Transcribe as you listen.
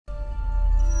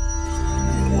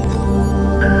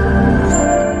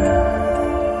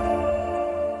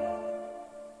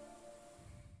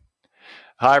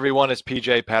Hi, everyone. It's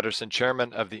PJ Patterson,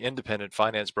 chairman of the Independent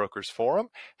Finance Brokers Forum.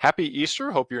 Happy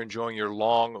Easter. Hope you're enjoying your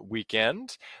long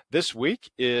weekend. This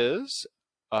week is,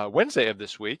 Wednesday of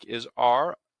this week is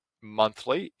our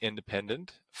monthly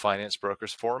Independent Finance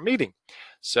Brokers Forum meeting.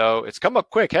 So it's come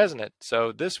up quick, hasn't it?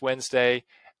 So this Wednesday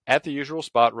at the usual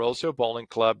spot, Rose Hill Bowling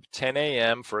Club, 10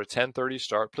 a.m. for a 10:30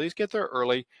 start. Please get there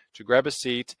early to grab a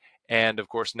seat and, of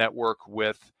course, network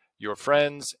with your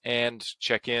friends and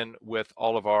check in with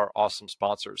all of our awesome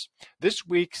sponsors. This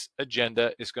week's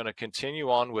agenda is going to continue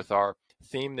on with our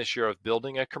theme this year of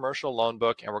building a commercial loan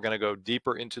book, and we're going to go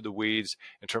deeper into the weeds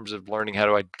in terms of learning how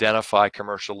to identify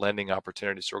commercial lending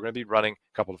opportunities. So we're going to be running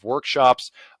a couple of workshops.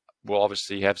 We'll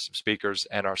obviously have some speakers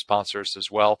and our sponsors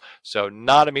as well. So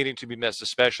not a meeting to be missed,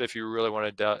 especially if you really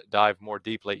want to dive more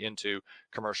deeply into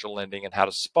commercial lending and how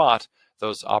to spot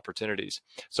those opportunities.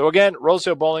 So again, Rose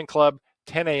Hill Bowling Club,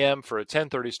 10 a.m. for a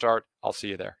 10:30 start. I'll see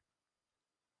you there.